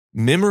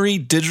Memory,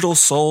 digital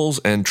souls,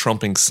 and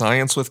trumping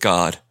science with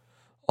God.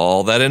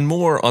 All that and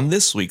more on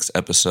this week's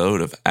episode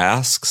of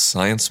Ask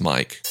Science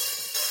Mike.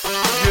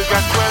 You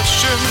got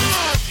questions,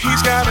 he's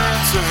got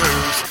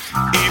answers.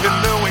 Even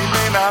though he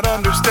may not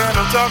understand,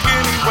 he'll talk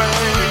anyway.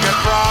 You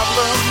got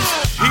problems,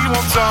 he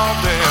won't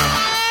solve them.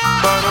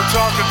 But he'll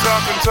talk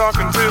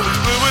until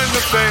he's blue in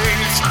the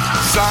face.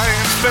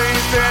 Science,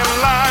 faith, and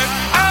life.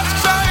 Ask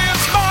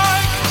Science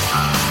Mike.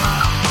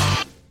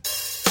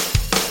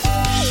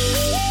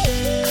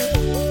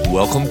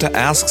 Welcome to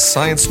Ask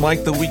Science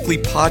Mike, the weekly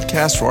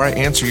podcast where I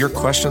answer your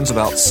questions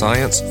about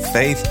science,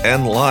 faith,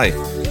 and life.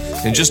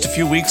 In just a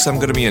few weeks, I'm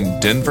going to be in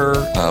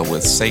Denver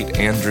with St.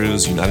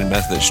 Andrew's United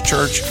Methodist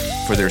Church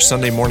for their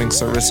Sunday morning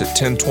service at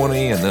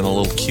 10:20, and then a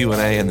little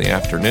Q&A in the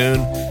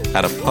afternoon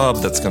at a pub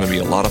that's going to be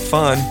a lot of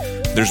fun.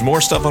 There's more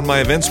stuff on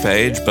my events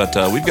page, but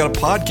we've got a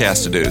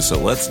podcast to do, so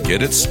let's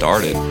get it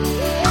started.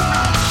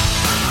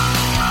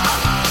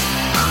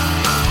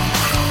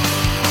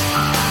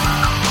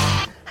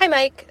 Hi,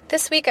 Mike.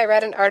 This week I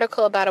read an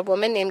article about a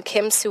woman named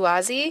Kim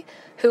Suozzi,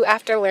 who,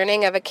 after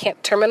learning of a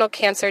terminal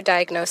cancer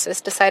diagnosis,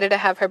 decided to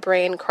have her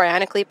brain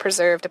cryonically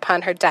preserved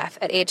upon her death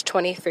at age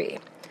 23.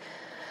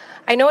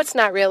 I know it's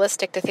not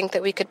realistic to think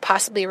that we could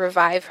possibly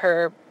revive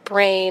her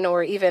brain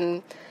or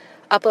even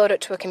upload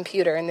it to a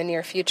computer in the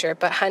near future,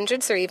 but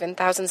hundreds or even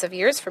thousands of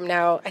years from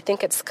now, I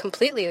think it's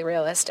completely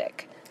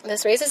realistic.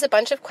 This raises a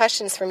bunch of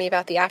questions for me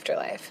about the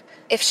afterlife.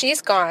 If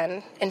she's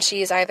gone and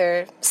she's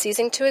either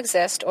ceasing to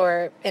exist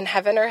or in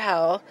heaven or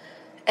hell,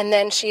 and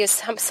then she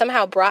is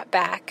somehow brought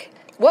back,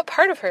 what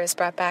part of her is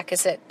brought back?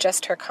 Is it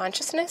just her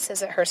consciousness?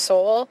 Is it her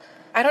soul?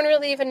 I don't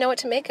really even know what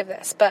to make of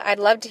this, but I'd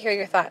love to hear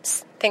your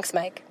thoughts. Thanks,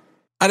 Mike.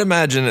 I'd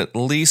imagine at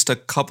least a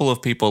couple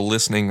of people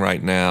listening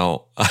right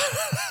now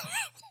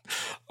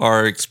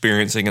are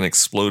experiencing an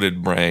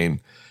exploded brain,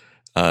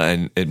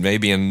 and it may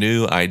be a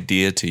new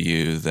idea to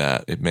you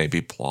that it may be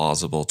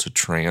plausible to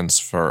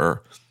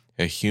transfer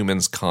a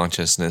human's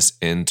consciousness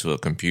into a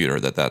computer,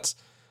 that's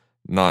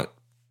not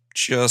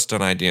just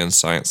an idea in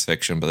science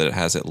fiction, but that it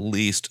has at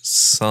least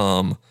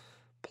some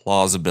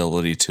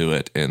plausibility to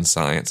it in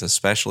science,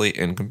 especially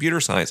in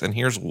computer science. And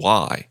here's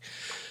why.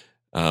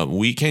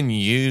 We can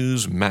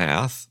use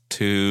math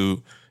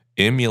to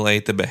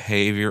emulate the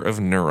behavior of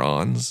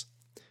neurons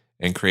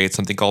and create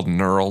something called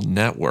neural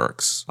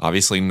networks.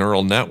 Obviously,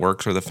 neural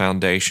networks are the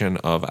foundation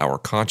of our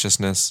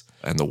consciousness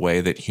and the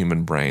way that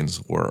human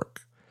brains work.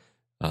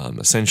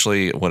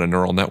 Essentially, what a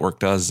neural network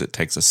does is it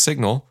takes a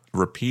signal.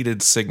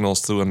 Repeated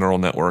signals through a neural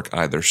network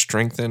either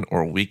strengthen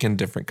or weaken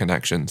different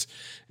connections,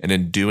 and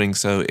in doing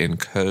so,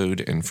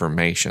 encode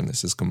information.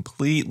 This is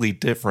completely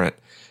different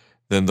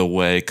than the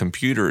way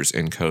computers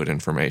encode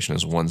information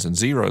as ones and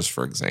zeros,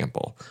 for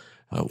example.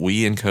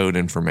 We encode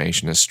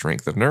information as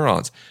strength of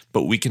neurons,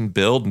 but we can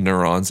build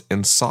neurons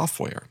in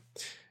software.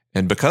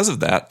 And because of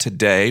that,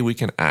 today we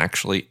can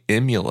actually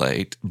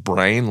emulate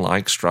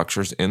brain-like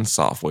structures in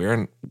software,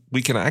 and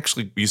we can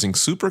actually, using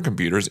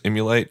supercomputers,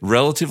 emulate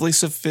relatively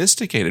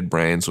sophisticated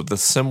brains with a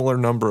similar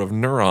number of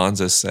neurons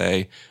as,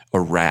 say,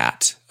 a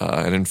rat.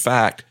 And in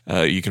fact,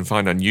 you can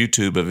find on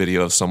YouTube a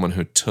video of someone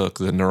who took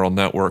the neural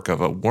network of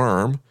a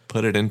worm,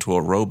 put it into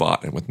a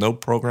robot, and with no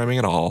programming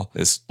at all,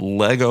 this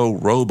Lego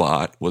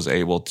robot was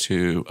able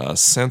to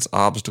sense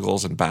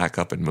obstacles and back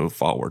up and move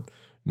forward.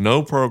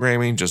 No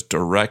programming, just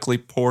directly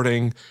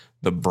porting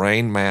the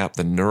brain map,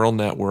 the neural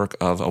network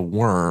of a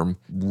worm,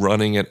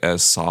 running it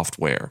as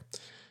software.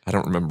 I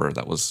don't remember.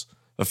 That was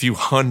a few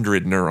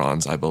hundred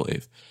neurons, I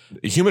believe.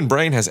 The human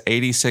brain has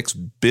 86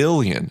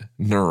 billion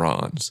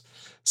neurons.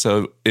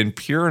 So in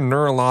pure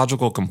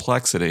neurological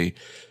complexity,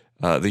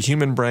 the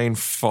human brain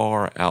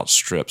far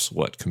outstrips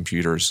what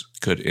computers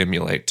could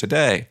emulate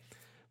today.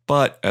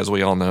 But as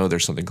we all know,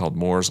 there's something called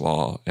Moore's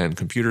Law, and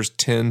computers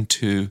tend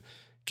to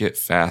get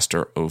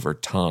faster over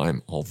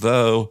time.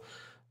 Although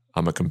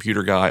I'm a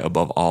computer guy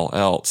above all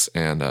else,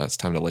 and it's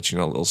time to let you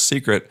know a little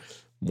secret.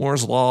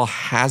 Moore's Law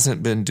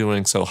hasn't been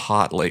doing so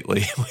hot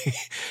lately.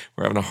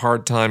 We're having a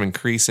hard time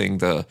increasing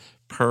the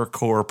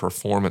per-core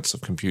performance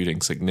of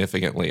computing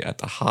significantly at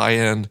the high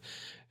end,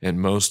 and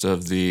most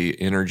of the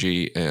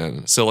energy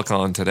and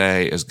silicon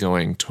today is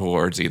going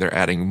towards either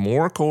adding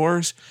more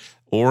cores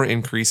or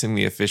increasing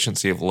the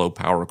efficiency of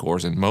low-power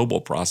cores in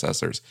mobile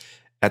processors.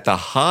 At the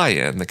high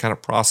end, the kind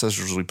of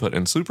processors we put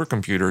in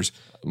supercomputers,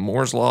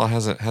 Moore's Law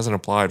hasn't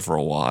applied for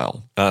a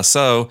while.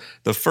 So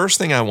the first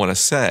thing I want to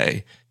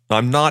say,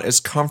 I'm not as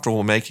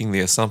comfortable making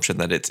the assumption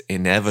that it's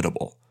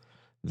inevitable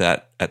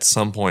that at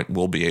some point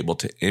we'll be able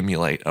to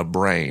emulate a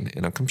brain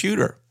in a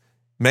computer.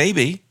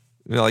 Maybe,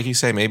 like you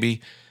say,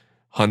 maybe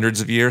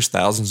hundreds of years,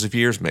 thousands of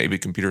years, maybe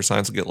computer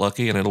science will get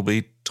lucky and it'll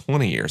be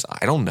 20 years.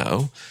 I don't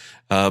know.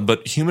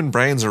 But human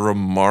brains are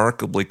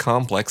remarkably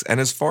complex. And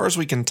as far as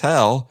we can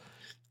tell,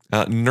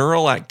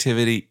 neural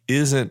activity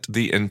isn't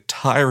the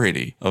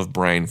entirety of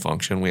brain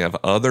function. We have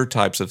other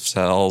types of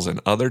cells and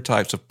other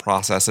types of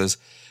processes,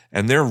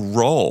 and their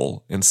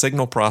role in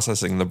signal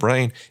processing in the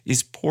brain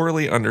is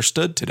poorly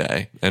understood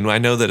today. And I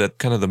know that at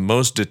kind of the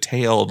most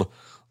detailed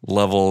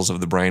levels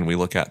of the brain we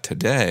look at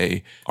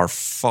today are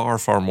far,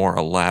 far more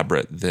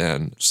elaborate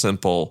than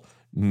simple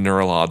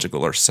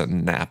neurological or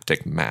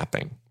synaptic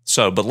mapping.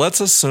 But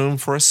let's assume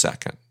for a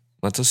second,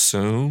 let's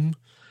assume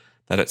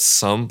that at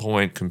some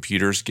point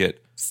computers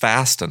get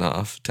fast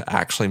enough to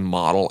actually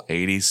model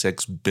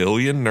 86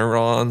 billion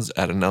neurons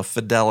at enough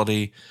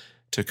fidelity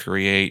to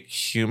create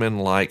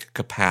human-like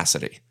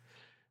capacity.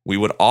 We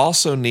would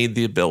also need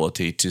the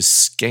ability to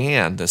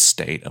scan the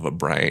state of a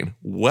brain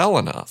well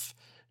enough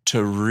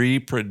to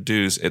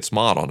reproduce its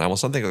model. Now, with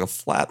something like a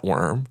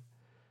flatworm,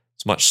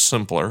 it's much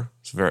simpler.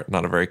 It's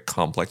not a very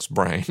complex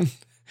brain.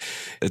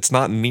 It's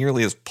not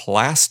nearly as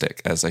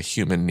plastic as a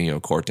human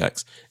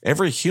neocortex.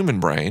 Every human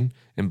brain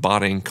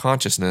embodying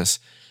consciousness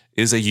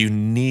is a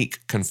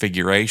unique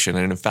configuration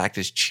and, in fact,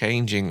 is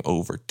changing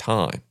over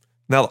time.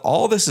 Now,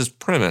 all this is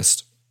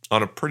premised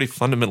on a pretty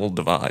fundamental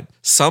divide.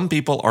 Some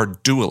people are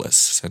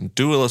dualists, and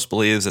dualists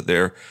believes that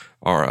there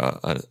are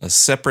a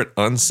separate,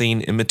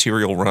 unseen,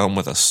 immaterial realm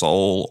with a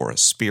soul or a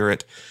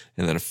spirit,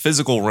 and then a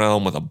physical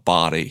realm with a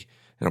body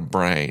and a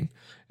brain.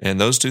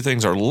 And those two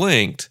things are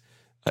linked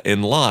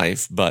in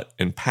life, but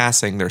in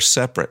passing, they're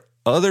separate.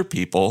 Other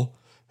people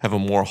have a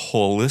more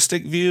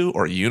holistic view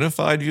or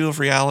unified view of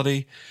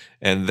reality,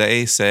 and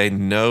they say,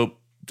 nope,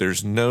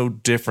 there's no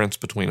difference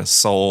between a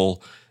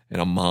soul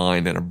and a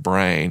mind and a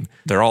brain.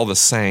 They're all the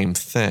same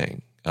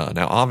thing.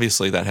 Now,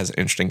 obviously, that has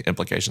interesting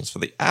implications for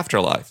the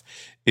afterlife.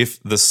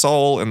 If the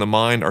soul and the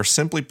mind are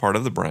simply part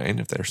of the brain,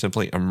 if they're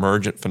simply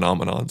emergent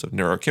phenomenons of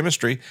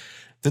neurochemistry,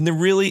 then there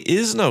really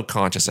is no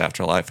conscious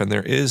afterlife and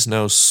there is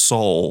no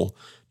soul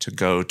to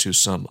go to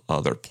some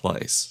other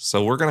place.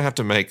 So we're going to have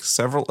to make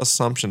several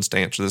assumptions to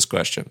answer this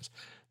question.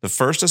 The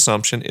first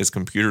assumption is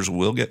computers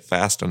will get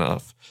fast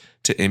enough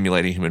to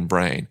emulate a human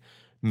brain.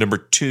 Number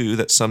two,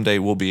 that someday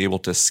we'll be able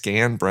to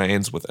scan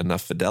brains with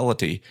enough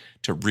fidelity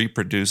to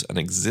reproduce an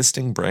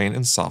existing brain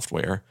in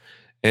software.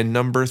 And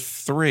number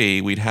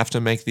three, we'd have to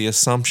make the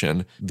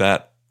assumption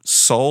that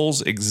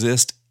souls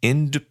exist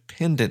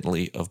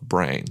independently of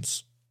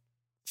brains.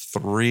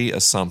 Three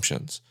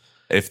assumptions.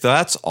 If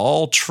that's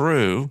all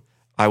true,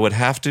 I would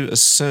have to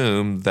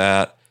assume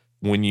that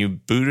when you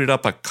booted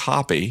up a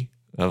copy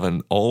of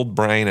an old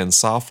brain in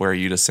software,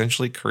 you'd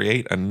essentially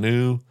create a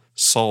new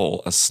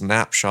soul, a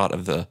snapshot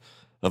of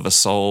a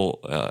soul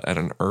at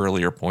an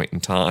earlier point in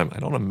time. I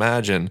don't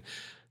imagine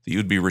that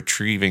you'd be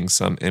retrieving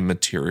some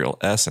immaterial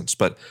essence.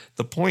 But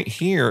the point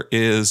here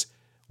is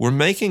we're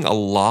making a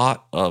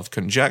lot of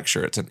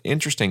conjecture. It's an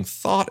interesting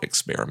thought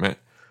experiment,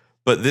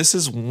 but this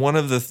is one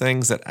of the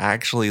things that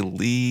actually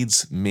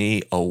leads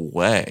me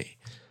away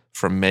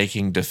from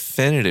making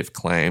definitive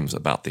claims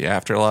about the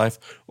afterlife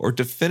or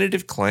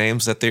definitive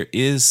claims that there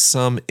is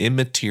some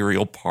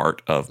immaterial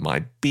part of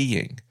my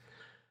being.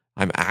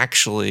 I'm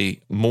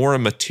actually more a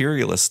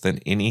materialist than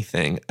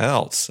anything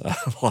else,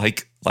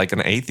 like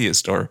an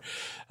atheist or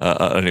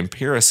an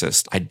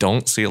empiricist. I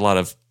don't see a lot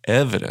of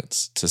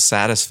evidence to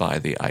satisfy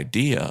the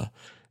idea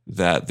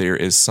that there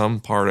is some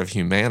part of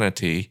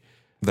humanity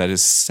that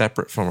is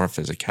separate from our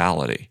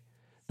physicality.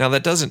 Now,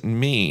 that doesn't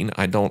mean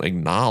I don't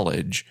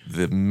acknowledge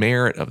the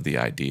merit of the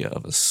idea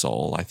of a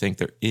soul. I think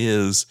there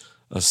is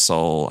a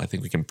soul. I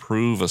think we can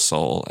prove a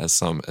soul as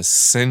some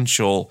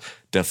essential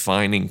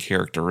defining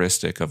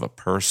characteristic of a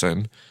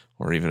person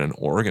or even an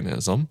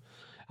organism.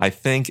 I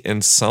think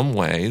in some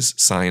ways,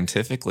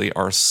 scientifically,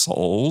 our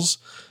souls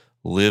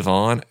live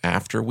on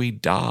after we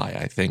die.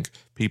 I think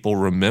people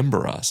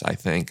remember us. I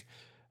think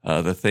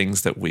the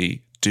things that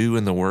we do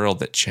in the world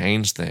that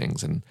change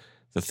things and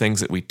the things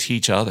that we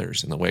teach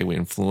others and the way we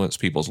influence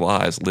people's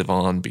lives live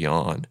on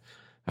beyond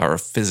our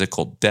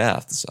physical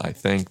deaths. I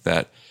think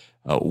that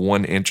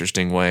one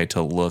interesting way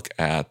to look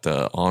at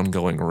the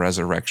ongoing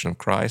resurrection of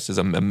Christ is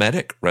a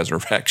mimetic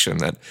resurrection,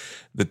 that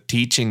the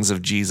teachings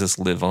of Jesus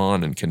live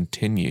on and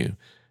continue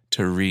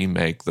to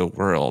remake the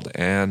world.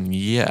 And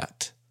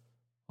yet,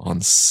 on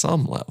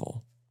some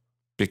level,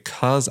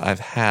 because I've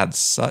had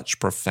such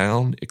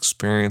profound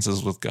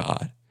experiences with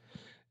God,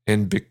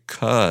 and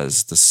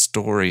because the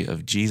story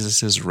of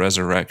Jesus'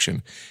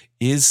 resurrection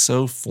is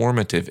so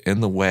formative in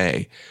the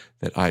way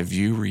that I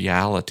view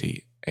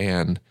reality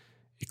and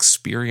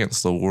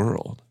experience the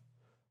world,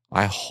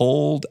 I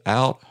hold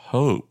out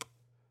hope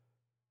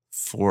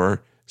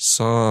for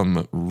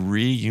some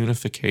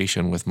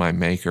reunification with my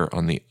Maker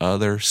on the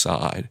other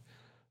side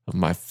of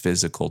my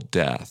physical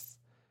death.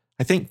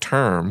 I think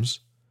terms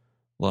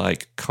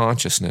like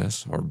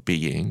consciousness or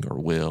being or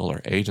will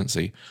or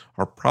agency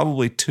are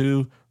probably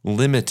too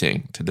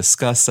limiting to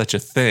discuss such a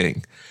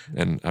thing.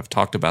 And I've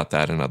talked about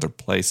that in other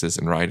places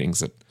and writings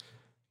that,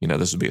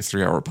 this would be a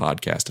 3-hour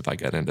podcast if I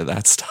got into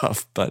that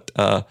stuff. But,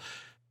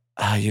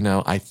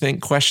 I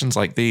think questions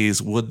like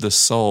these, would the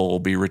soul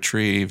be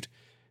retrieved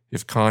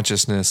if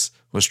consciousness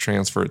was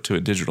transferred to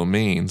a digital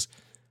means,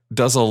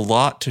 does a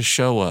lot to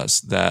show us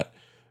that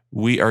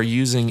we are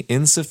using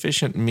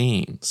insufficient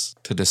means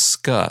to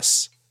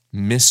discuss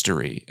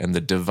mystery and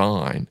the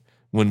divine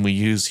when we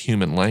use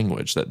human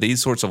language, that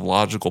these sorts of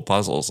logical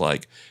puzzles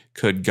like,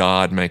 could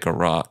God make a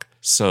rock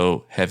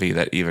so heavy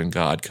that even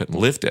God couldn't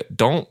lift it.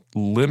 Don't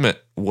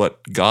limit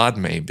what God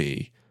may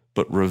be,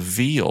 but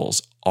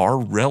reveals our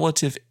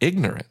relative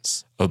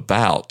ignorance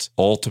about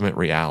ultimate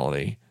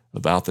reality,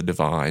 about the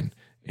divine,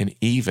 and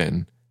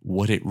even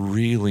what it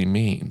really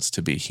means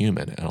to be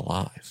human and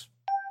alive.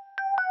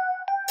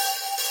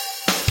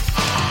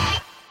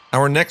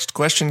 Our next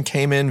question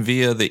came in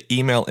via the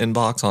email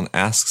inbox on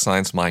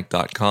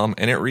AskScienceMike.com,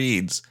 and it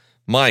reads,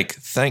 Mike,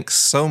 thanks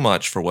so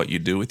much for what you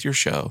do with your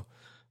show.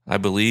 I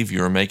believe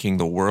you are making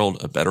the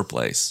world a better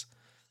place.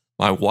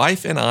 My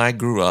wife and I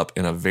grew up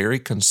in a very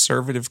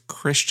conservative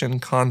Christian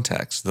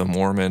context, the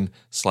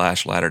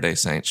Mormon/Latter-day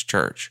Saints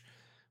Church.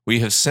 We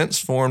have since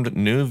formed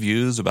new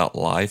views about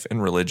life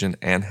and religion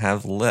and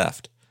have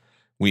left.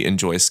 We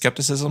enjoy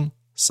skepticism,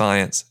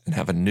 science, and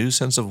have a new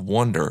sense of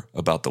wonder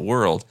about the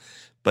world,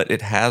 but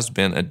it has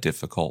been a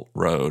difficult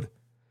road.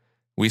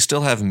 We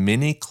still have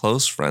many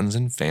close friends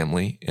and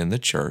family in the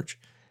church,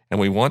 and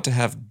we want to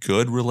have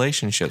good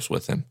relationships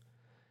with them.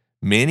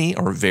 Many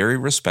are very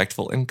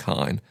respectful and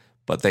kind,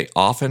 but they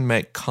often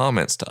make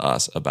comments to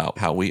us about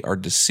how we are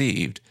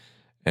deceived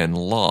and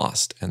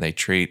lost, and they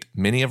treat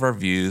many of our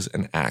views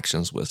and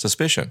actions with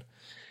suspicion.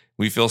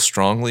 We feel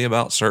strongly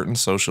about certain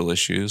social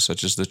issues,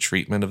 such as the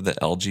treatment of the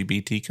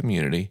LGBT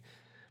community,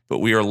 but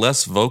we are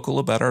less vocal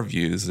about our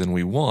views than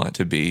we want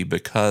to be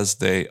because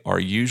they are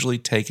usually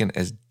taken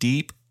as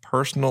deep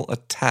personal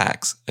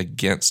attacks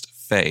against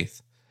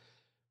faith.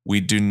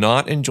 We do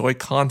not enjoy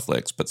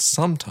conflicts, but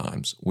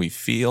sometimes we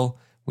feel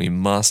we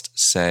must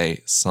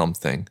say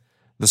something.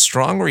 The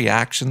strong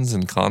reactions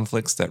and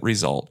conflicts that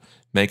result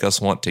make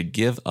us want to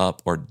give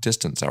up or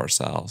distance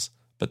ourselves,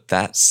 but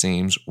that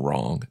seems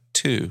wrong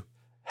too.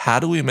 How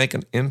do we make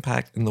an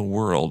impact in the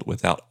world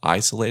without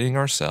isolating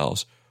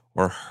ourselves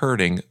or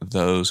hurting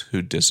those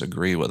who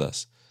disagree with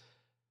us?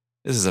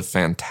 This is a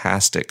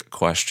fantastic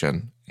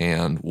question,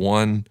 and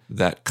one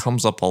that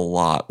comes up a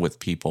lot with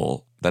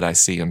people that I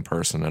see in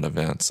person at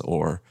events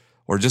or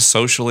just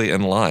socially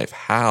in life.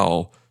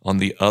 How, on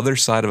the other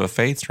side of a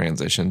faith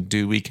transition,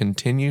 do we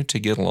continue to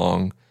get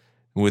along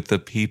with the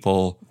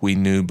people we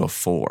knew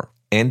before?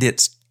 And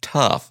it's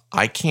tough.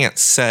 I can't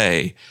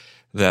say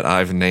that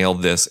I've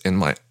nailed this in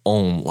my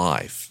own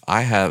life.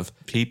 I have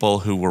people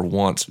who were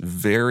once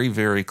very,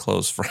 very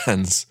close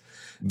friends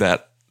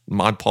that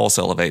my pulse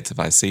elevates if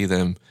I see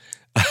them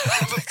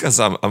because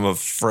I'm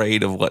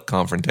afraid of what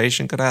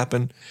confrontation could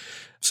happen.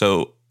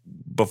 So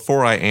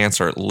before I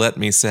answer, let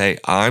me say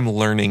I'm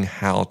learning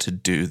how to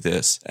do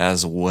this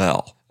as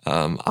well.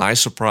 I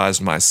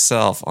surprised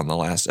myself on the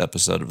last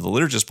episode of the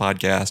Liturgist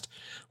podcast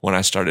when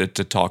I started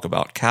to talk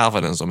about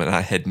Calvinism, and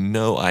I had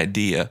no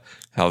idea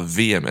how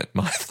vehement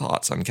my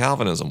thoughts on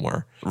Calvinism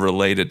were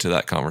related to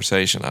that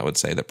conversation. I would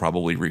say that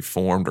probably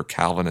Reformed or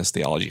Calvinist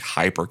theology,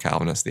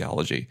 hyper-Calvinist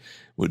theology,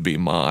 would be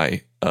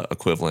my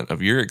equivalent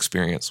of your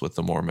experience with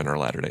the Mormon or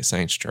Latter-day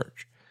Saints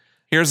Church.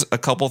 Here's a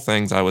couple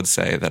things I would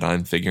say that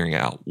I'm figuring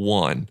out.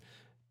 One,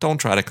 don't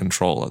try to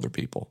control other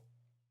people.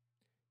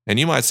 And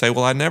you might say,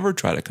 well, I never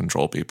try to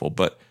control people,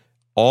 but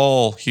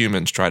all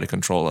humans try to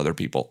control other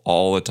people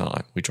all the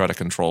time. We try to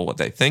control what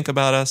they think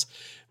about us.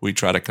 We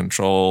try to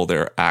control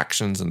their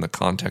actions in the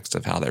context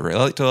of how they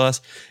relate to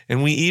us.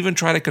 And we even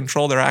try to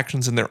control their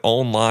actions in their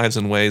own lives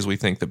in ways we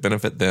think that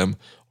benefit them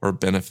or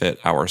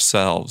benefit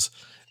ourselves.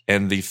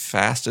 And the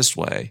fastest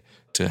way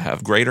to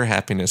have greater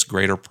happiness,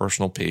 greater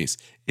personal peace,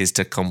 is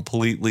to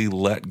completely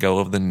let go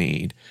of the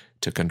need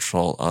to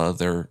control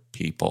other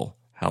people,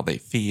 how they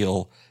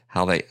feel,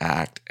 how they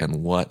act,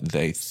 and what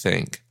they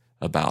think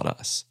about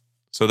us.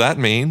 So that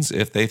means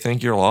if they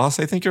think you're lost,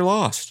 they think you're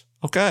lost.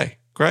 Okay,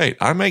 great.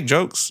 I make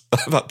jokes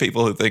about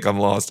people who think I'm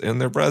lost in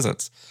their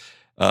presence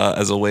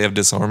as a way of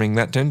disarming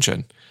that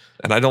tension.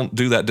 And I don't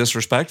do that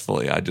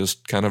disrespectfully. I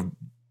just kind of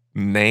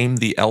name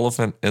the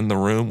elephant in the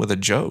room with a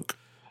joke.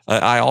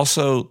 I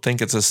also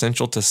think it's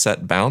essential to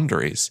set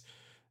boundaries.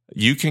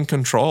 You can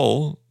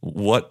control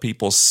what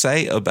people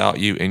say about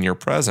you in your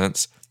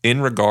presence in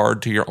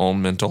regard to your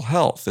own mental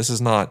health. This is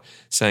not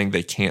saying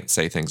they can't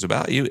say things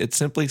about you. It's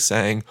simply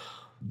saying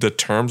the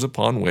terms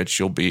upon which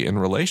you'll be in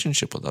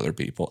relationship with other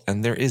people.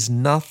 And there is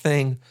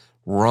nothing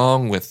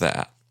wrong with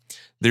that.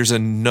 There's a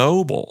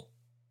noble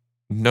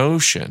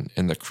notion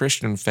in the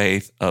Christian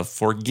faith of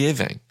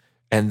forgiving,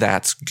 and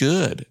that's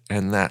good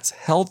and that's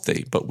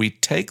healthy. But we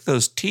take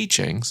those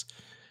teachings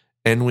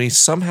and we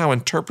somehow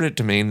interpret it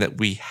to mean that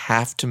we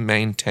have to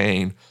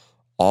maintain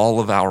all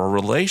of our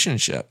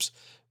relationships.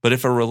 But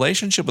if a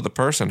relationship with a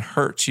person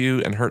hurts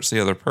you and hurts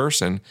the other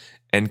person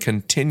and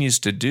continues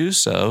to do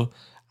so,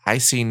 I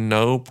see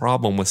no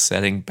problem with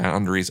setting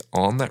boundaries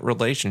on that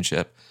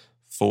relationship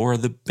for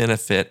the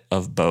benefit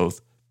of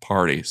both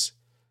parties.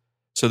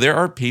 So there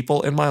are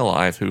people in my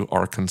life who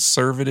are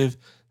conservative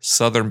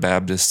Southern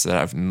Baptists that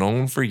I've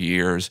known for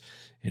years,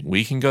 and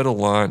we can go to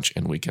lunch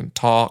and we can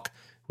talk,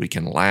 we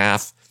can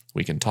laugh,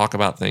 we can talk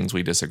about things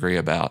we disagree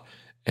about,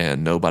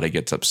 and nobody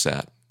gets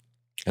upset.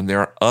 And there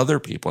are other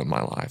people in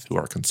my life who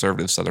are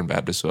conservative Southern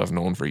Baptists who I've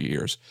known for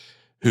years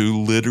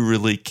who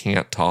literally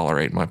can't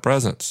tolerate my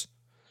presence.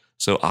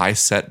 So I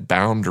set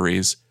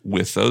boundaries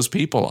with those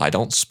people. I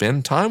don't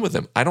spend time with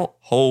them. I don't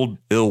hold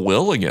ill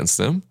will against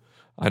them.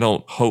 I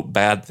don't hope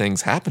bad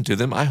things happen to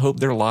them. I hope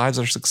their lives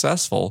are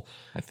successful.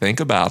 I think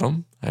about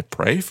them. I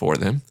pray for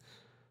them.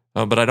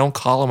 But I don't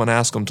call them and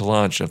ask them to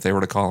lunch. If they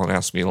were to call and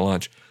ask me to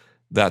lunch,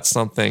 that's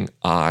something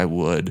I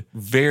would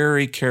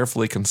very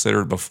carefully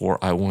consider before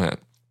I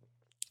went.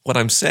 What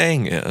I'm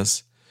saying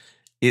is,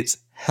 it's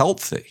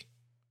healthy,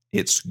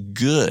 it's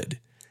good,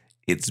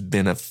 it's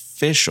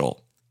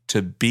beneficial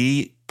to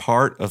be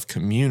part of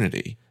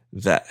community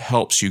that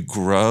helps you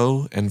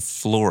grow and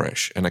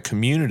flourish. And a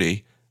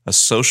community, a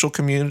social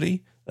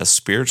community, a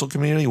spiritual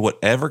community,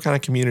 whatever kind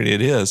of community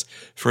it is,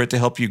 for it to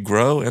help you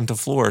grow and to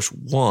flourish,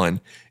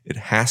 one, it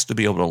has to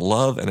be able to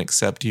love and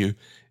accept you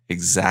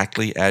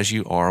exactly as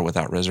you are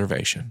without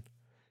reservation.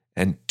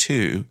 And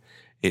two,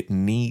 it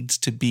needs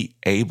to be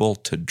able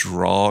to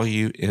draw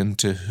you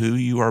into who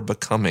you are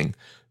becoming,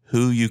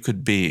 who you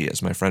could be,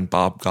 as my friend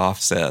Bob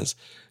Goff says,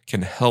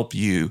 can help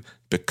you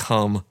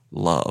become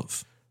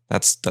love.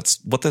 That's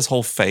what this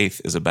whole faith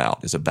is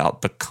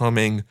about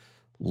becoming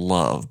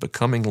love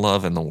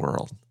in the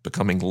world,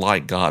 becoming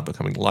like God,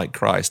 becoming like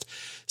Christ.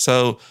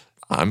 So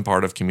I'm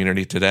part of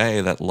community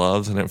today that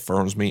loves and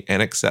affirms me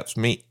and accepts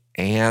me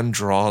and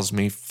draws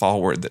me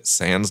forward, that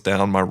sands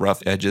down my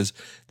rough edges,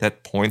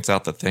 that points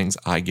out the things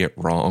I get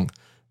wrong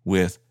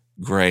with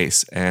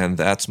grace. And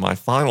that's my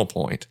final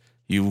point.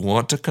 You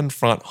want to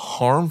confront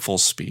harmful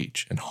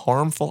speech and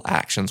harmful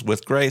actions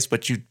with grace,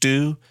 but you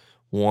do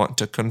want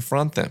to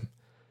confront them.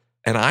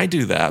 And I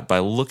do that by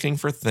looking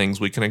for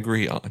things we can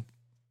agree on.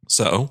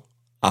 So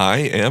I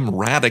am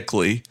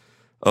radically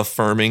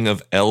affirming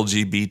of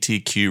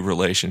LGBTQ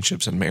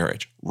relationships and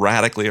marriage,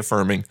 radically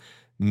affirming.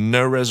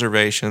 No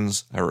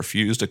reservations. I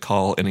refuse to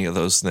call any of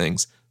those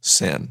things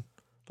sin.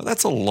 But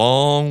that's a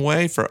long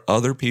way for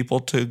other people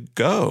to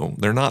go.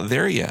 They're not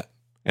there yet.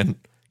 And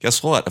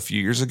guess what? A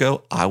few years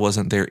ago, I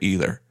wasn't there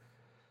either.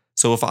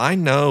 So if I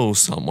know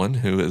someone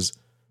who is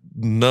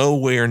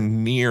nowhere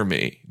near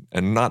me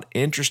and not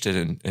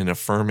interested in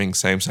affirming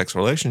same-sex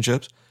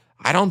relationships,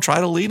 I don't try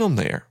to lead them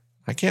there.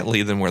 I can't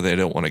lead them where they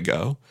don't want to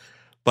go.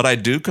 But I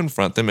do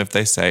confront them if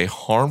they say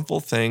harmful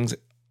things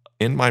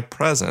in my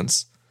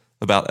presence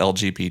about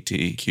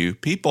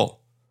LGBTQ people.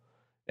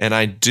 And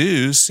I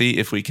do see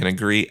if we can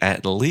agree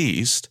at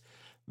least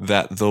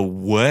that the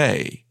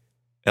way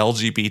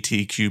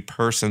LGBTQ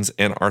persons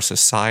in our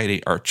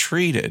society are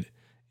treated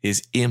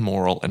is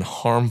immoral and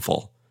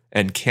harmful.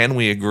 And can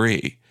we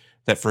agree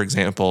that, for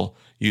example,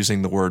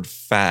 using the word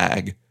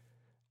fag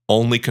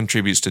only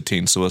contributes to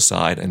teen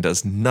suicide and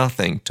does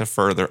nothing to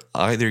further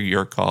either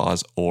your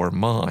cause or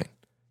mine?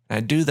 I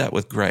do that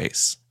with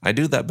grace. I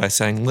do that by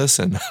saying,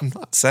 listen, I'm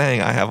not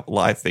saying I have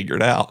life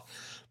figured out,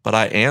 but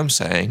I am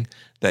saying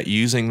that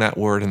using that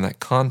word in that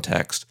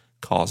context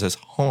causes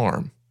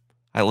harm.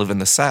 I live in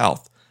the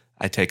South.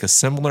 I take a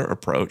similar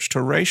approach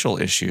to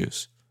racial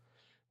issues.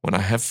 When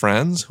I have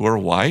friends who are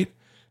white,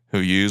 who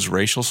use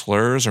racial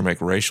slurs or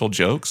make racial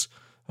jokes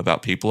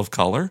about people of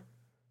color,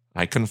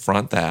 I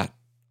confront that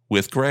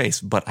with grace,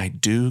 but I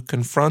do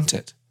confront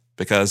it,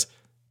 because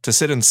to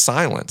sit in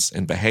silence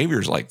in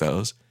behaviors like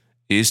those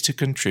is to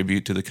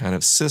contribute to the kind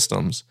of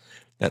systems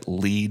that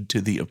lead to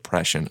the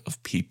oppression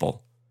of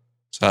people.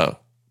 So,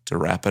 to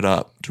wrap it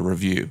up, to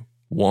review,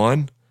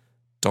 1,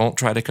 don't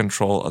try to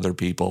control other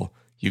people.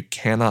 You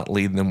cannot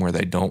lead them where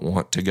they don't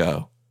want to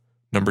go.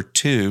 Number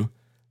 2,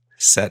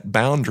 set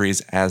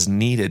boundaries as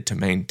needed to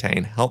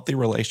maintain healthy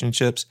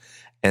relationships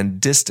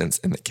and distance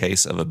in the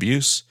case of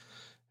abuse.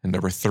 And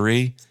number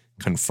 3,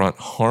 confront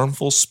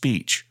harmful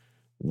speech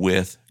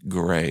with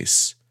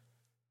grace.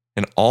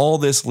 And all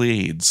this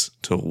leads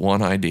to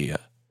one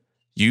idea.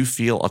 You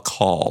feel a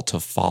call to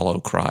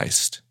follow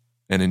Christ,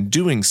 and in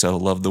doing so,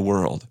 love the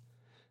world.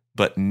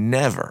 But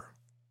never,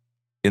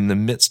 in the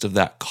midst of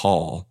that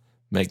call,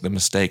 make the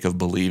mistake of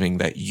believing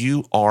that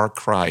you are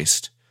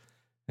Christ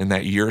and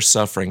that your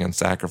suffering and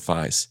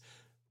sacrifice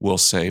will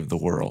save the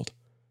world,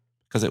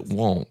 because it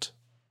won't.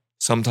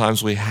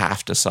 Sometimes we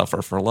have to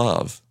suffer for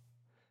love.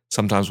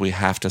 Sometimes we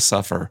have to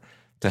suffer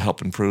to help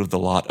improve the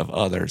lot of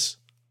others.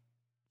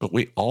 But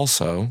we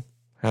also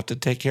have to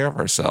take care of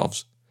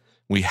ourselves.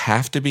 We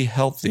have to be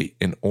healthy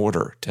in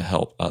order to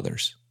help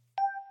others.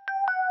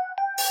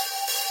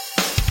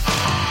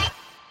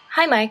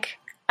 Hi, Mike.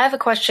 I have a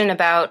question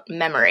about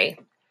memory,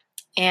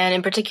 and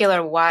in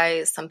particular,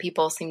 why some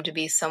people seem to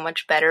be so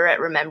much better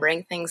at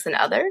remembering things than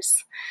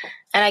others.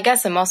 And I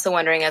guess I'm also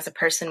wondering, as a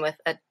person with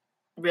a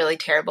really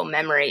terrible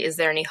memory, is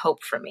there any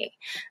hope for me?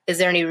 Is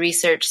there any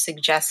research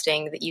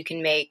suggesting that you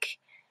can make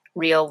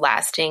real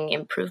lasting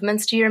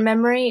improvements to your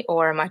memory,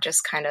 or am I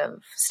just kind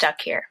of stuck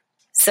here?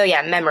 So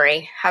yeah,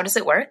 memory. How does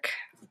it work?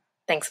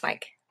 Thanks,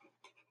 Mike.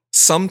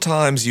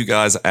 Sometimes you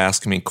guys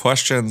ask me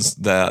questions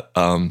that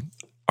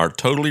are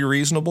totally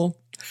reasonable,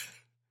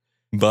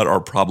 but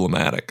are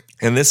problematic.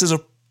 And this is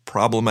a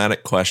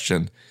problematic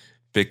question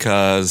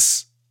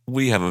because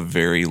we have a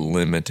very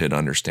limited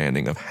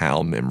understanding of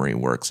how memory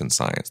works in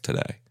science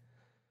today.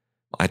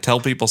 I tell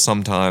people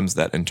sometimes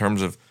that in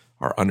terms of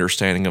our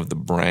understanding of the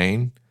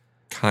brain,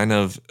 kind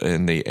of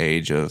in the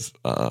age of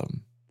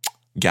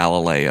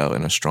Galileo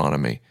and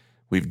astronomy.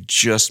 We've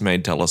just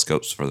made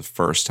telescopes for the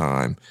first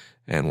time,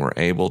 and we're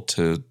able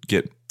to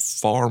get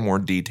far more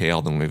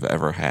detail than we've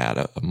ever had,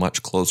 a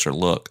much closer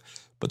look.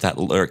 But that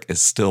look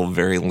is still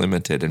very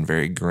limited and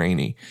very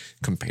grainy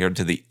compared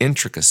to the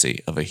intricacy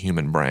of a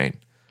human brain.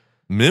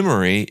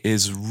 Memory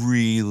is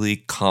really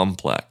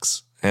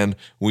complex, and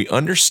we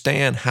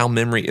understand how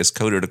memory is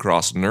coded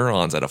across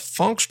neurons at a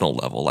functional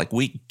level. Like,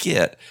 we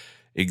get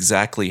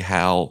exactly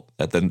how,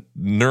 at the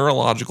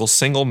neurological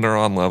single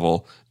neuron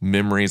level,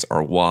 memories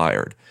are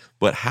wired.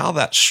 But how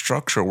that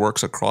structure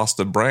works across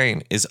the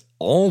brain is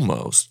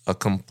almost a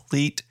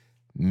complete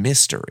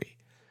mystery.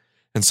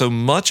 And so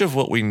much of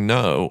what we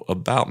know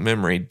about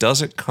memory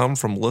doesn't come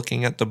from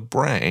looking at the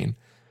brain,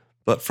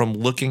 but from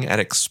looking at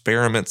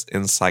experiments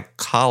in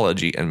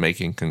psychology and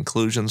making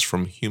conclusions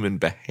from human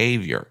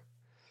behavior.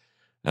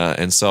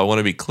 And so I want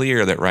to be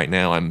clear that right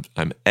now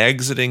I'm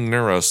exiting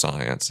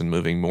neuroscience and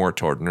moving more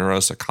toward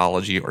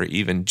neuropsychology or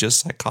even just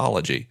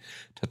psychology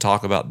to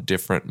talk about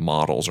different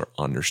models or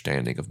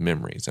understanding of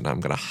memories. And I'm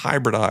going to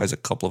hybridize a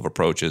couple of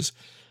approaches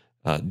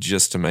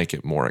just to make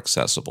it more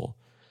accessible.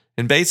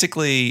 And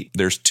basically,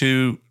 there's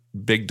two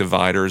big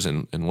dividers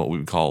in what we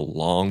would call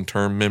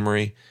long-term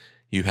memory.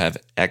 You have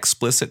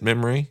explicit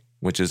memory,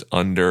 which is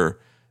under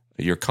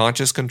your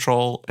conscious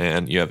control,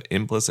 and you have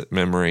implicit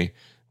memory,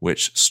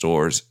 which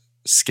stores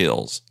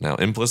skills. Now,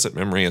 implicit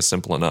memory is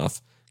simple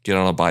enough. Get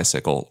on a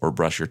bicycle or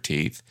brush your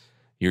teeth.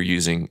 You're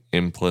using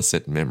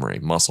implicit memory,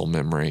 muscle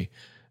memory,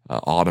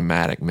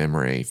 automatic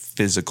memory,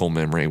 physical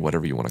memory,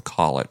 whatever you want to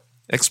call it.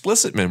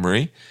 Explicit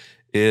memory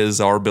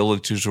is our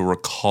ability to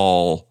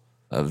recall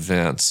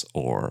events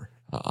or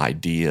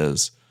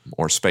ideas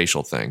or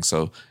spatial things.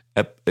 So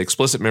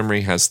explicit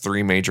memory has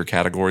three major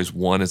categories.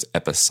 One is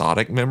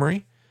episodic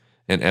memory,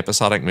 and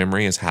episodic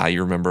memory is how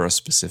you remember a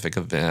specific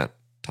event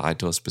tied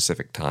to a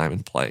specific time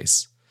and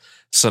place.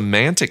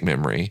 Semantic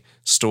memory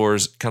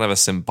stores kind of a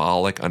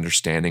symbolic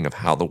understanding of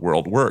how the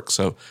world works.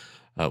 So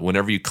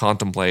whenever you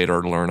contemplate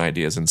or learn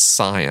ideas in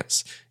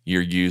science,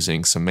 you're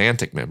using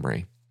semantic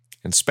memory.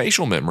 And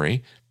spatial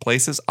memory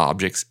places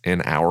objects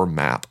in our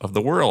map of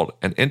the world.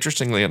 And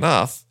interestingly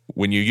enough,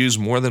 when you use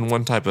more than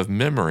one type of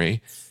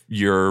memory,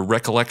 your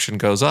recollection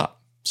goes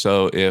up.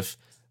 So if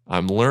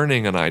I'm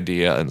learning an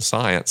idea in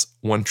science,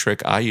 one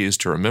trick I use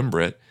to remember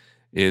it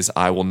is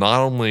I will not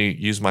only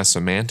use my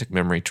semantic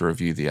memory to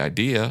review the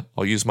idea,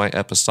 I'll use my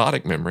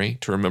episodic memory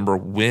to remember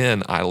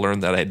when I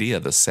learned that idea,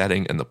 the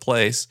setting and the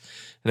place.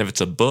 And if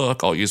it's a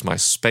book, I'll use my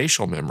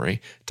spatial memory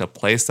to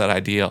place that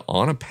idea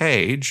on a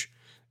page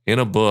in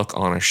a book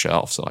on a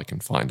shelf so I can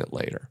find it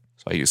later.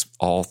 So I use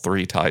all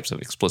three types of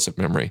explicit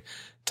memory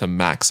to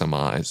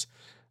maximize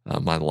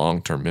my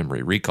long-term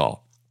memory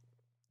recall.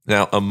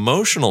 Now,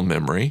 emotional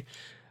memory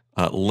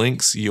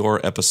links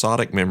your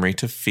episodic memory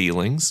to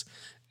feelings,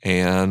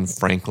 and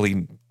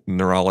frankly,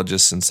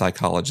 neurologists and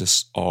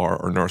psychologists or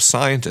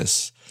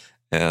neuroscientists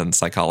and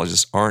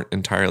psychologists aren't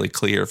entirely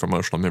clear if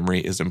emotional memory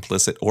is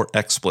implicit or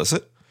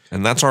explicit,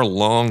 and that's our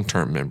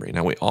long-term memory.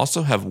 Now, we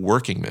also have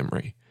working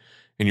memory,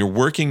 and your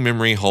working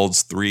memory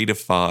holds 3 to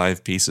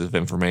 5 pieces of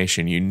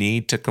information you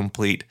need to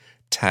complete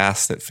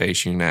tasks that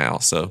face you now.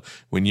 So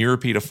when you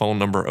repeat a phone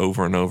number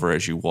over and over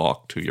as you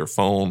walk to your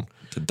phone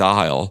to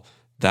dial,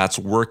 that's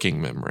working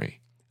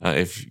memory.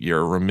 If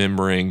you're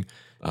remembering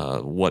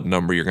what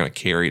number you're going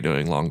to carry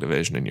doing long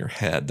division in your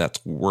head,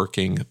 that's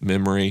working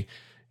memory.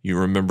 You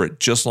remember it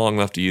just long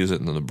enough to use it,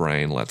 and then the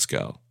brain lets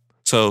go.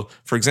 So,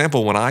 for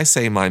example, when I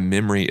say my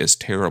memory is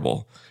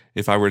terrible,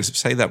 if I were to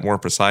say that more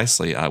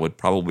precisely, I would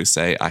probably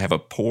say I have a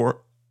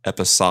poor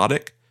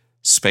episodic,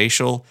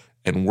 spatial,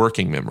 and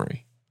working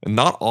memory. And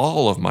not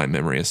all of my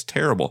memory is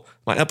terrible.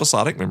 My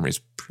episodic memory is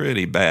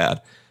pretty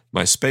bad.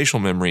 My spatial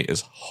memory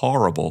is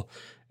horrible,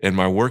 and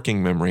my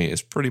working memory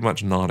is pretty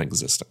much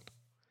non-existent.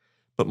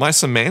 But my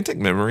semantic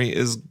memory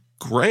is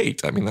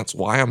great. I mean, that's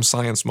why I'm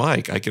Science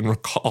Mike. I can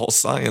recall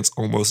science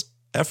almost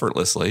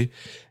effortlessly.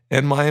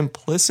 And my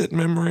implicit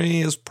memory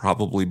is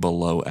probably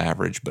below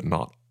average, but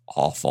not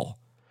awful.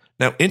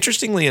 Now,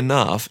 interestingly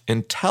enough,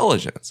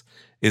 intelligence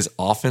is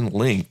often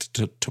linked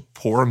to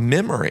poor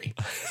memory.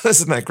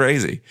 Isn't that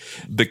crazy?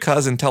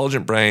 Because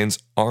intelligent brains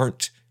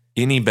aren't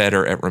any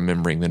better at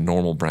remembering than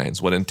normal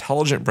brains. What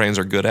intelligent brains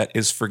are good at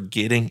is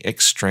forgetting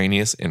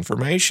extraneous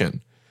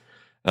information.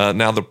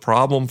 Now, the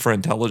problem for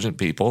intelligent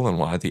people, and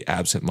why the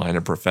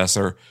absent-minded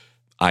professor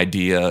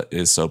idea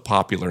is so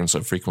popular and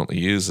so frequently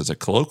used as a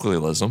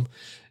colloquialism,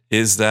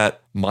 is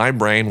that my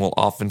brain will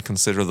often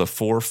consider the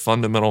 4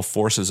 fundamental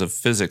forces of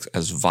physics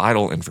as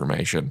vital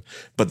information,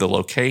 but the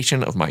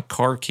location of my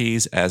car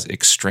keys as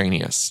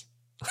extraneous.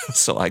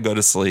 So I go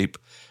to sleep,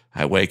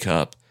 I wake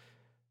up,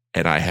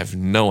 and I have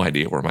no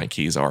idea where my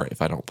keys are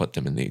if I don't put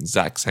them in the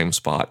exact same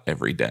spot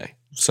every day.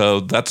 So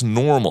that's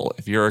normal.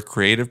 If you're a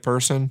creative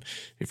person,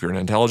 if you're an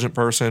intelligent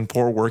person,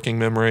 poor working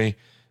memory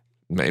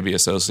may be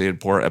associated,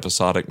 poor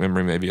episodic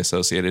memory may be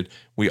associated.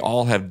 We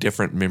all have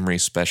different memory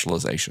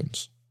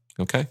specializations,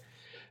 okay?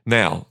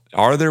 Now,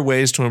 are there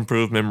ways to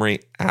improve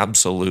memory?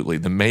 Absolutely.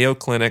 The Mayo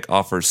Clinic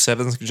offers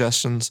 7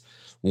 suggestions.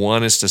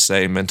 One is to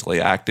stay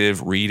mentally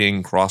active,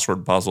 reading,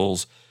 crossword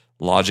puzzles,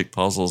 logic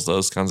puzzles,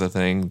 those kinds of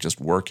things. Just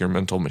work your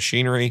mental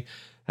machinery.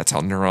 That's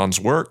how neurons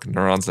work.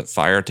 Neurons that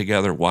fire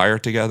together wire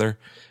together,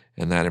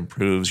 and that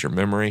improves your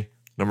memory.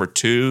 Number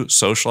 2,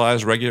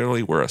 socialize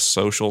regularly. We're a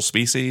social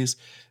species,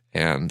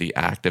 and the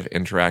act of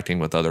interacting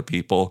with other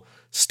people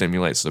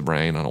stimulates the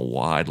brain on a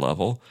wide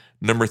level.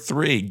 Number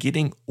 3,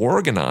 getting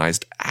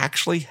organized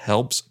actually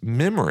helps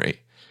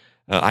memory.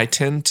 I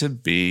tend to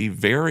be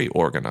very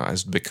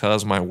organized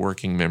because my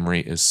working memory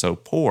is so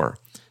poor.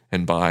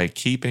 And by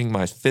keeping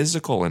my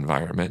physical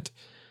environment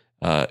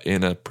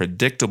in a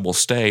predictable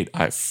state,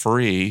 I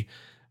free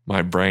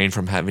my brain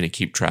from having to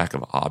keep track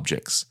of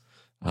objects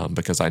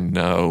because I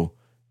know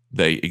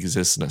they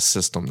exist in a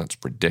system that's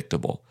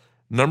predictable.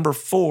 Number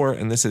 4,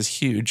 and this is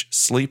huge,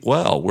 sleep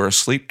well. We're a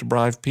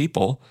sleep-deprived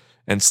people,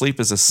 and sleep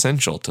is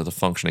essential to the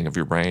functioning of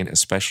your brain,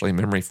 especially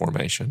memory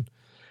formation.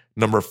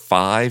 Number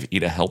 5,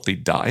 eat a healthy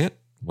diet.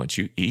 What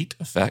you eat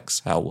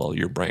affects how well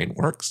your brain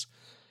works.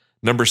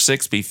 Number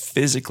 6, be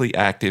physically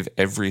active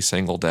every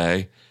single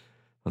day.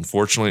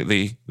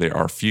 Unfortunately, there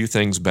are few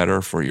things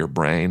better for your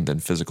brain than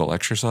physical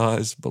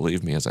exercise.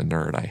 Believe me, as a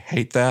nerd, I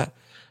hate that.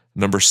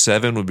 Number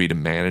 7 would be to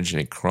manage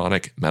any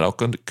chronic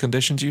medical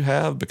conditions you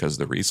have, because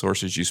the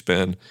resources you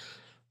spend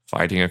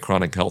fighting a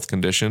chronic health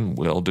condition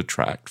will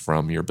detract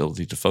from your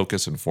ability to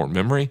focus and form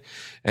memory.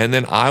 And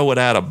then I would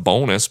add a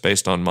bonus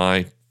based on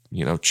my,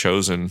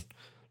 chosen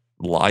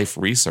life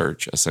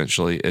research,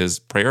 essentially, is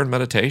prayer and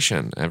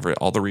meditation.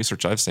 All the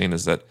research I've seen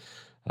is that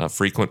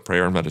frequent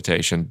prayer and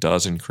meditation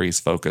does increase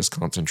focus,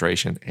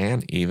 concentration,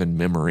 and even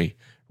memory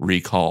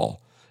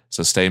recall.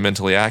 So stay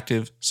mentally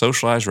active,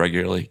 socialize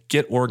regularly,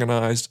 get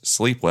organized,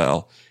 sleep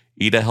well,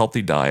 eat a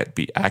healthy diet,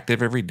 be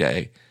active every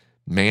day,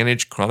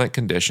 manage chronic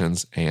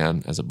conditions,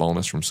 and, as a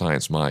bonus from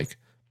Science Mike,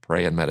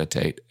 pray and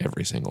meditate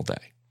every single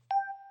day.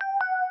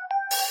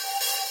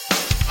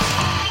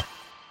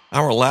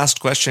 Our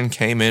last question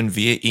came in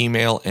via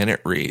email, and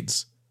it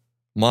reads,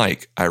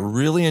 Mike, I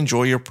really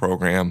enjoy your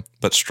program,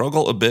 but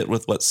struggle a bit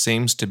with what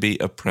seems to be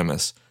a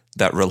premise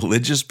that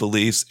religious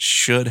beliefs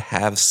should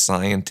have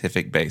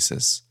scientific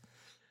basis.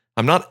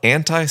 I'm not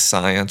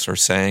anti-science or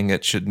saying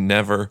it should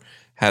never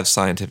have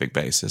scientific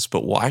basis,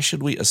 but why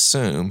should we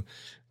assume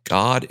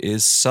God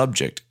is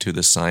subject to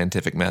the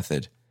scientific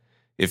method?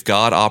 If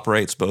God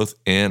operates both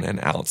in and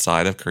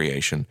outside of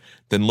creation,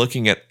 then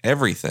looking at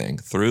everything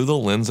through the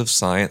lens of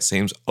science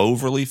seems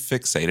overly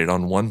fixated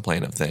on one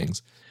plane of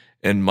things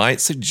and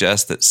might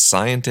suggest that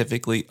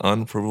scientifically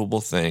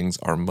unprovable things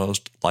are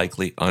most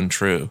likely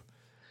untrue.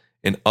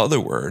 In other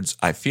words,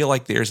 I feel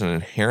like there's an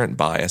inherent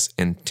bias,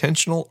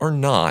 intentional or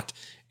not,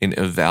 in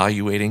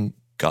evaluating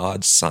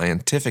God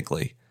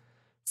scientifically.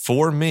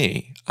 For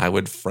me, I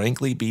would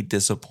frankly be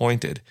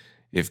disappointed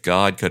if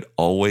God could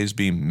always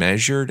be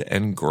measured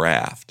and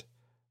graphed.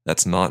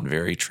 That's not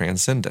very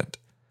transcendent.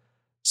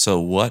 So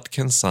what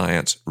can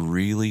science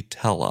really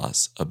tell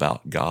us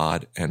about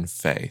God and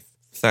faith?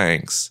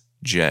 Thanks,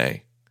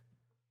 Jay.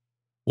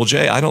 Well,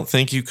 Jay, I don't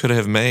think you could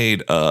have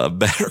made a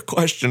better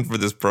question for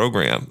this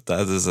program.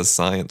 That is a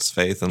science,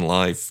 faith, and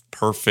life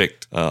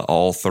perfect,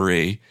 all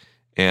three.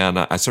 And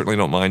I certainly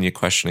don't mind you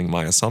questioning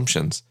my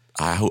assumptions.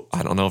 I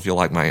don't know if you'll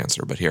like my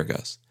answer, but here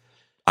goes.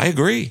 I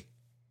agree.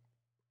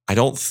 I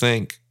don't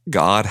think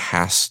God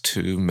has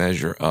to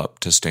measure up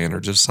to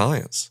standards of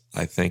science.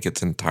 I think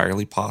it's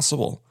entirely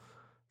possible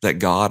that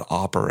God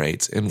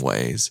operates in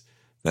ways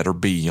that are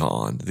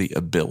beyond the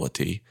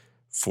ability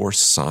for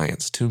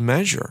science to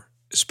measure,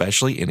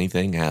 especially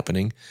anything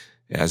happening,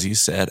 as you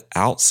said,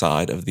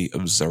 outside of the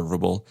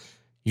observable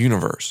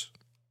universe.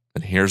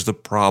 And here's the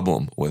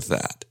problem with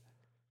that.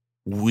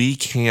 We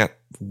can't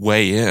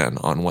weigh in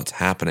on what's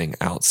happening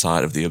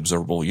outside of the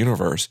observable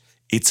universe.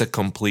 It's a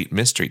complete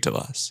mystery to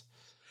us.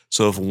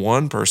 So if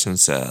one person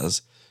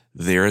says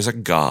there is a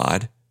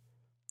God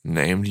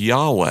named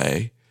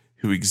Yahweh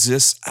who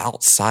exists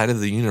outside of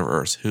the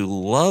universe, who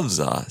loves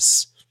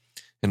us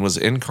and was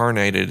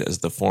incarnated as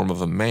the form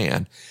of a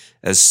man,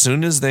 as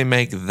soon as they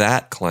make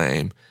that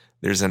claim,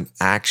 there's an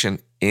action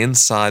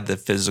inside the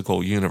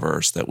physical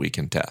universe that we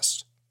can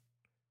test.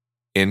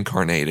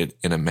 Incarnated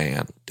in a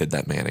man. Did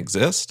that man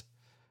exist?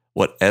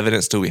 What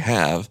evidence do we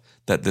have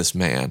that this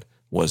man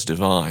was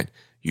divine?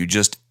 You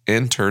just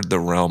entered the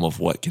realm of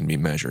what can be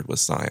measured with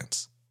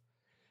science.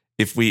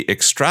 If we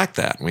extract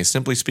that and we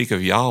simply speak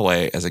of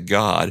Yahweh as a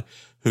God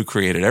who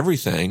created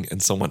everything,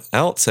 and someone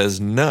else says,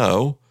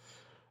 no,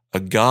 a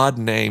God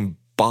named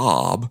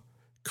Bob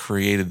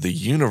created the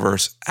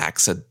universe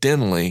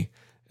accidentally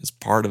as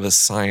part of a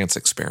science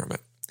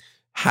experiment.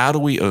 How do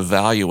we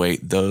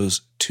evaluate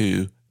those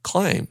two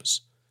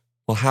claims?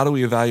 Well, how do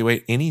we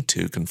evaluate any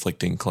two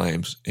conflicting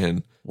claims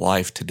in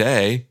life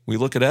today? We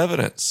look at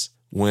evidence.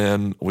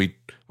 When we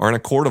are in a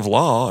court of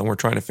law and we're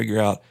trying to figure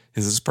out,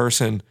 is this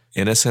person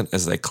innocent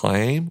as they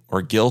claim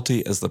or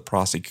guilty as the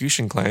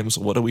prosecution claims?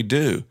 What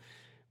do?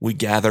 We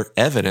gather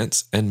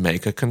evidence and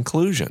make a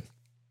conclusion.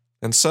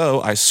 And so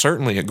I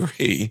certainly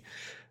agree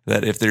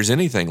that if there's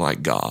anything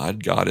like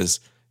God, God is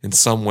in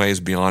some ways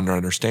beyond our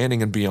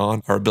understanding and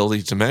beyond our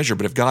ability to measure.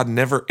 But if God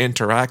never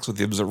interacts with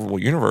the observable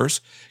universe,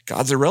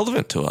 God's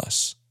irrelevant to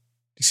us.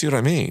 You see what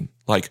I mean?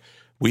 Like,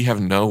 we have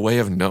no way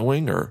of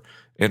knowing or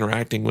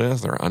interacting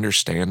with or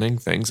understanding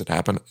things that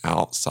happen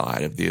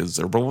outside of the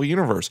observable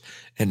universe.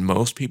 And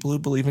most people who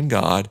believe in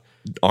God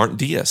aren't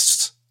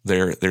deists.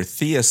 They're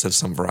theists of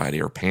some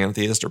variety, or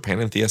pantheists or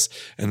panentheists,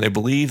 and they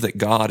believe that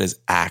God is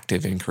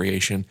active in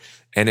creation.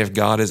 And if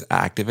God is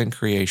active in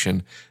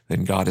creation,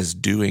 then God is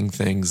doing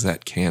things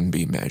that can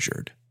be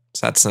measured. It's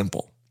that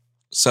simple.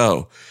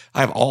 So I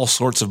have all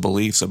sorts of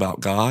beliefs about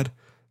God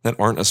that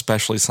aren't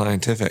especially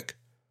scientific.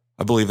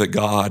 I believe that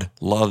God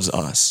loves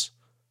us.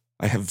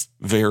 I have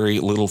very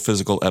little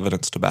physical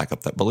evidence to back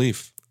up that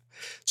belief.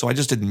 So I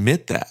just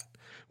admit that.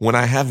 When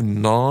I have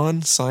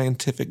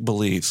non-scientific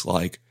beliefs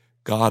like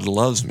God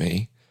loves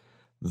me,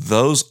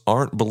 those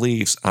aren't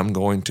beliefs I'm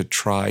going to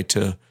try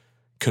to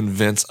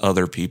convince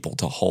other people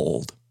to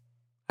hold.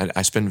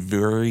 I spend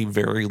very,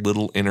 very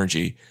little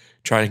energy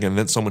trying to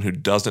convince someone who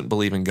doesn't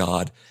believe in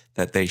God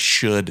that they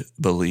should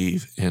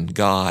believe in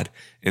God.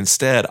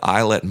 Instead,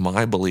 I let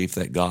my belief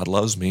that God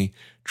loves me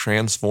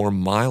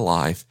transform my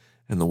life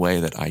in the way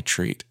that I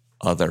treat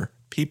other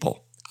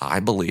people.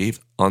 I believe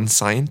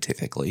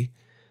unscientifically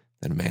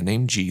that a man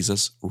named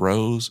Jesus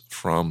rose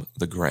from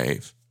the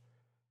grave.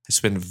 I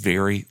spend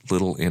very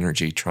little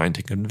energy trying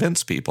to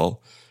convince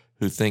people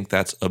who think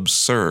that's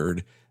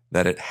absurd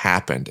that it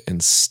happened.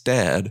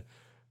 Instead,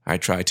 I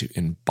try to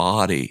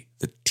embody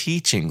the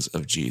teachings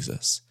of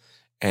Jesus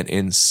and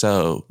in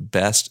so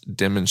best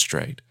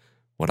demonstrate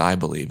what I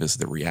believe is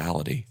the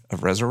reality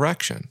of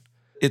resurrection.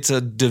 It's a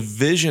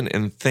division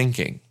in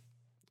thinking.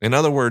 In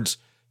other words,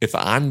 if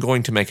I'm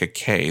going to make a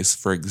case,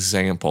 for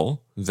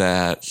example,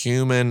 that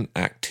human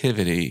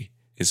activity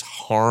is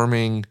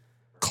harming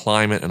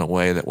climate in a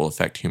way that will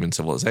affect human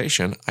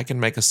civilization, I can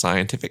make a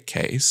scientific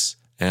case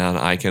and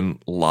I can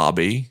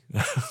lobby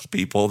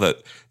people that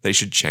they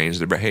should change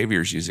their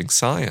behaviors using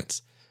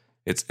science.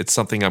 It's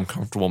something I'm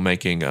comfortable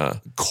making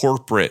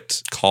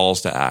corporate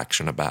calls to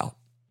action about.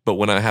 But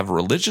when I have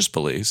religious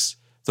beliefs,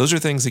 those are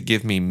things that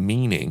give me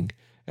meaning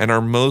and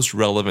are most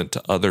relevant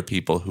to other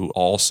people who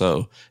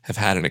also have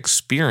had an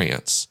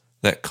experience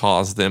that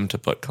caused them to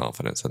put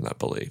confidence in that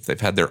belief. They've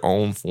had their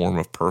own form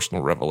of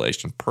personal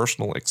revelation,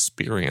 personal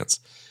experience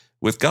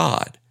with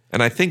God.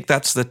 And I think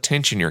that's the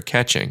tension you're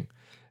catching.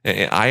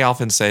 I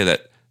often say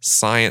that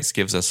science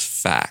gives us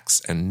facts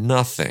and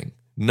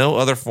no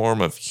other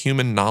form of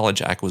human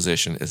knowledge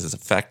acquisition is as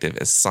effective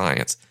as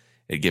science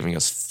at giving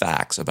us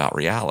facts about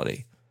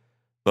reality.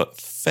 But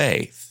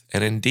faith,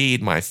 and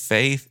indeed my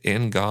faith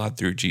in God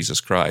through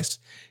Jesus Christ,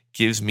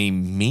 gives me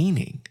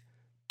meaning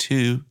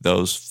to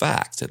those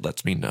facts. It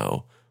lets me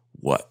know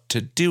what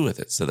to do with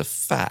it. So the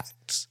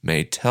facts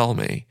may tell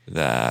me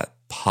that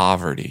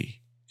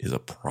poverty is a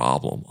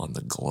problem on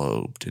the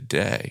globe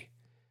today.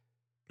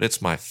 But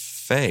it's my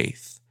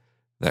faith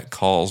that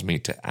calls me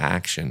to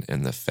action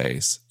in the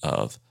face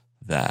of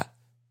that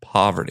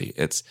poverty.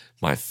 It's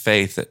my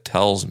faith that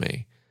tells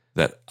me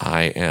that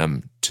I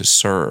am to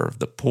serve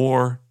the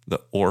poor,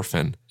 the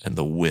orphan, and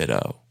the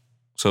widow.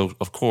 So,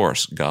 of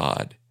course,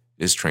 God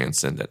is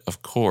transcendent.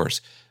 Of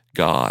course,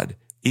 God,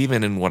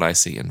 even in what I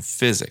see in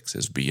physics,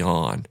 is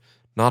beyond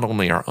not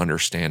only our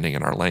understanding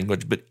and our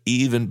language, but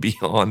even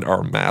beyond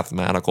our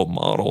mathematical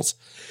models.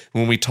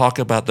 When we talk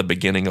about the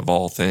beginning of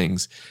all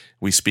things,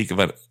 we speak of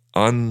an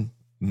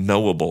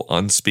unknowable,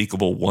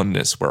 unspeakable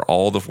oneness where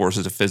all the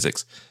forces of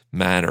physics,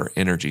 matter,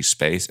 energy,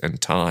 space,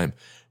 and time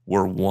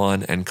were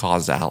one and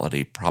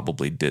causality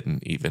probably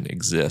didn't even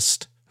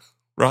exist.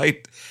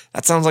 Right?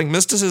 That sounds like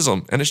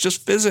mysticism, and it's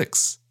just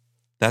physics.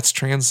 That's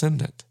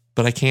transcendent.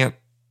 But I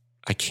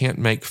can't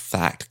make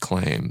fact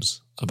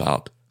claims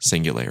about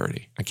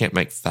singularity. I can't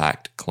make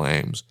fact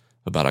claims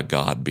about a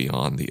God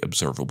beyond the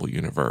observable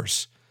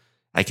universe.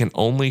 I can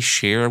only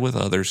share with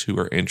others who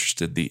are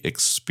interested the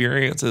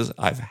experiences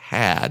I've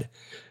had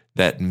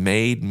that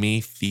made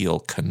me feel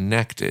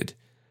connected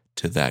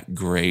to that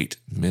great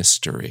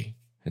mystery.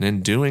 And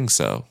in doing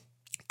so,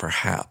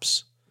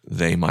 perhaps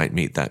they might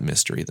meet that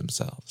mystery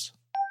themselves.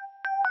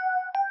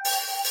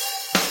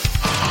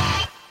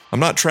 I'm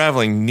not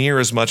traveling near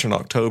as much in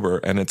October,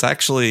 and it's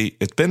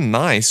been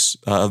nice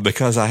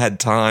because I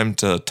had time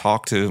to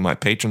talk to my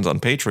patrons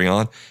on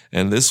Patreon.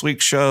 And this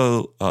week's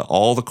show,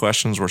 all the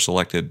questions were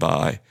selected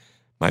by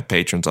my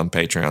patrons on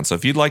Patreon. So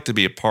if you'd like to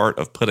be a part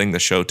of putting the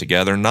show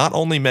together, not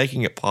only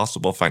making it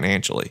possible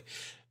financially,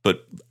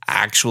 but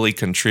actually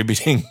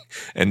contributing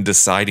and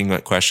deciding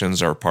what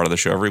questions are part of the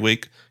show every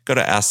week, go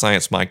to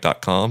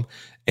AskScienceMike.com,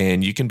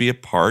 and you can be a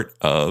part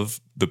of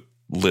the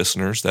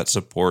listeners that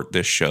support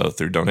this show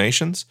through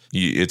donations.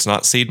 It's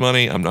not seed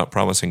money. I'm not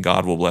promising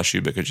God will bless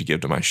you because you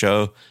give to my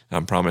show.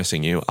 I'm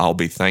promising you I'll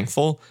be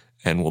thankful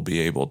and will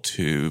be able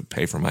to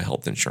pay for my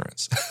health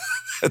insurance.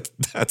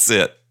 That's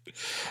it.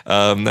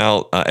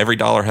 Now, every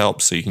dollar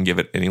helps, so you can give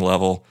at any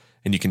level,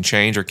 and you can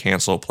change or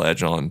cancel a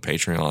pledge on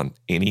Patreon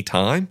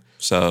anytime.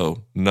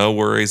 So no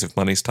worries if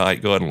money's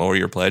tight. Go ahead and lower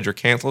your pledge or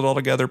cancel it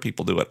altogether.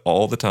 People do it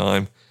all the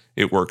time.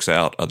 It works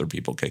out. Other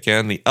people kick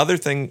in. The other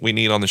thing we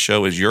need on the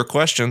show is your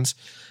questions.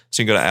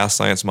 So you can go to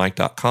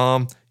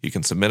AskScienceMike.com. You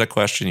can submit a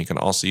question. You can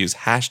also use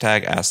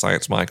hashtag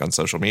AskScienceMike on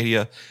social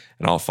media,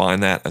 and I'll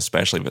find that,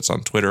 especially if it's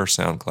on Twitter,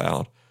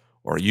 SoundCloud,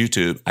 or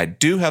YouTube. I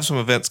do have some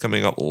events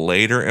coming up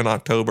later in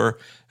October.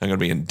 I'm going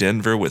to be in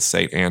Denver with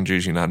St.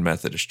 Andrew's United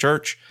Methodist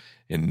Church.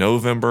 In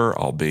November,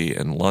 I'll be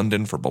in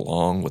London for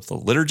Belong with the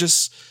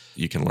Liturgists.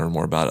 You can learn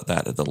more about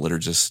that at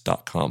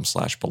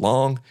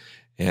theliturgists.com/belong.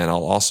 And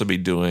I'll also be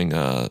doing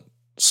a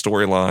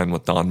storyline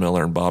with Don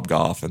Miller and Bob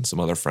Goff and some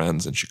other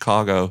friends in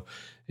Chicago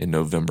in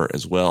November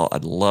as well.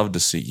 I'd love to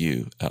see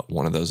you at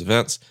one of those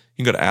events.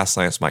 You can go to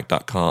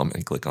AskScienceMike.com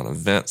and click on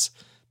events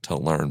to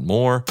learn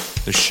more.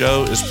 The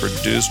show is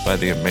produced by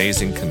the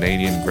amazing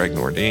Canadian Greg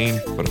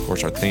Nordine, but of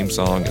course our theme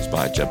song is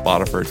by Jeb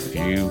Botiford. If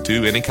you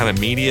do any kind of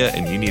media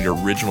and you need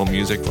original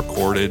music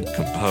recorded,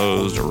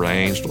 composed,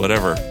 arranged,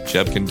 whatever,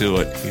 Jeb can do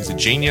it. He's a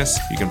genius.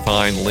 You can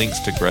find links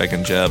to Greg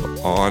and Jeb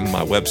on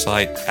my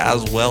website,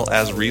 as well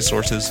as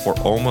resources for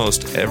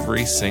almost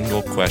every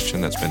single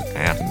question that's been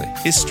asked in the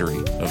history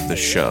of the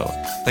show.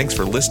 Thanks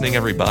for listening,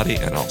 everybody,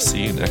 and I'll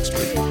see you next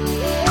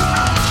week.